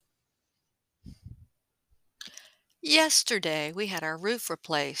Yesterday, we had our roof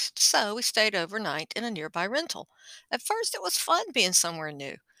replaced, so we stayed overnight in a nearby rental. At first, it was fun being somewhere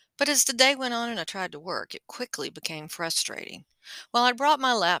new, but as the day went on and I tried to work, it quickly became frustrating. While I brought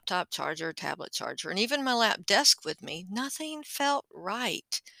my laptop charger, tablet charger, and even my lap desk with me, nothing felt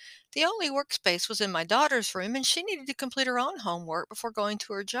right. The only workspace was in my daughter's room, and she needed to complete her own homework before going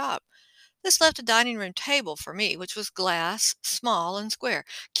to her job. This left a dining room table for me, which was glass, small, and square.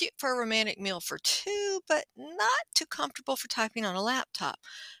 Cute for a romantic meal for two, but not too comfortable for typing on a laptop.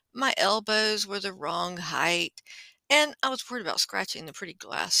 My elbows were the wrong height, and I was worried about scratching the pretty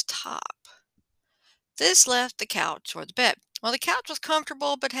glass top. This left the couch or the bed. Well, the couch was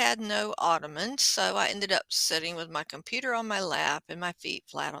comfortable but had no ottoman, so I ended up sitting with my computer on my lap and my feet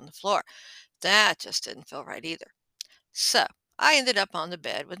flat on the floor. That just didn't feel right either. So I ended up on the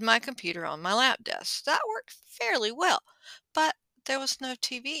bed with my computer on my lap desk. That worked fairly well, but there was no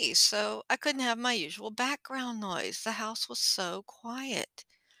TV, so I couldn't have my usual background noise. The house was so quiet.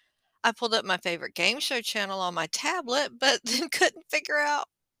 I pulled up my favorite game show channel on my tablet, but then couldn't figure out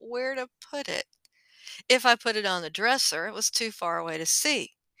where to put it. If I put it on the dresser, it was too far away to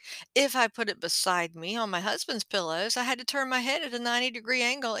see. If I put it beside me on my husband's pillows, I had to turn my head at a 90-degree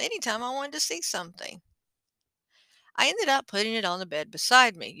angle anytime I wanted to see something. I ended up putting it on the bed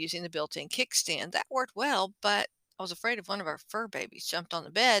beside me using the built-in kickstand. That worked well, but I was afraid if one of our fur babies jumped on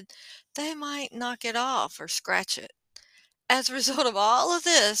the bed, they might knock it off or scratch it. As a result of all of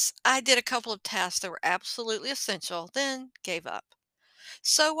this, I did a couple of tasks that were absolutely essential, then gave up.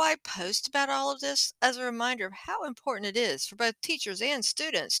 So I post about all of this as a reminder of how important it is for both teachers and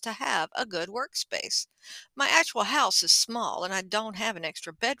students to have a good workspace. My actual house is small and I don't have an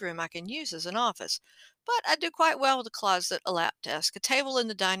extra bedroom I can use as an office, but I do quite well with a closet, a lap desk, a table in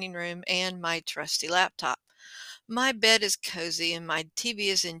the dining room, and my trusty laptop. My bed is cozy and my TV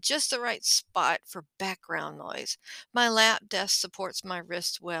is in just the right spot for background noise. My lap desk supports my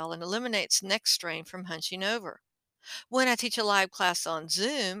wrist well and eliminates neck strain from hunching over. When I teach a live class on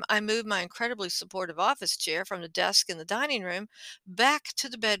Zoom, I move my incredibly supportive office chair from the desk in the dining room back to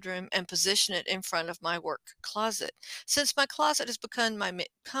the bedroom and position it in front of my work closet. Since my closet has become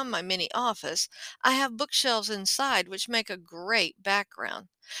my mini office, I have bookshelves inside which make a great background.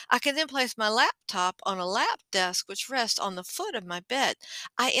 I can then place my laptop on a lap desk which rests on the foot of my bed.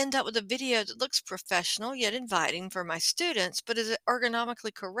 I end up with a video that looks professional yet inviting for my students, but is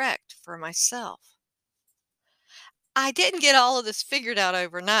ergonomically correct for myself. I didn't get all of this figured out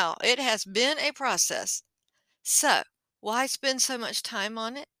overnight. It has been a process. So, why spend so much time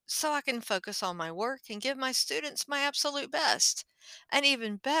on it? So I can focus on my work and give my students my absolute best. And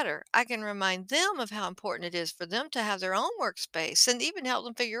even better, I can remind them of how important it is for them to have their own workspace and even help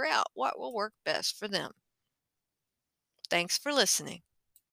them figure out what will work best for them. Thanks for listening.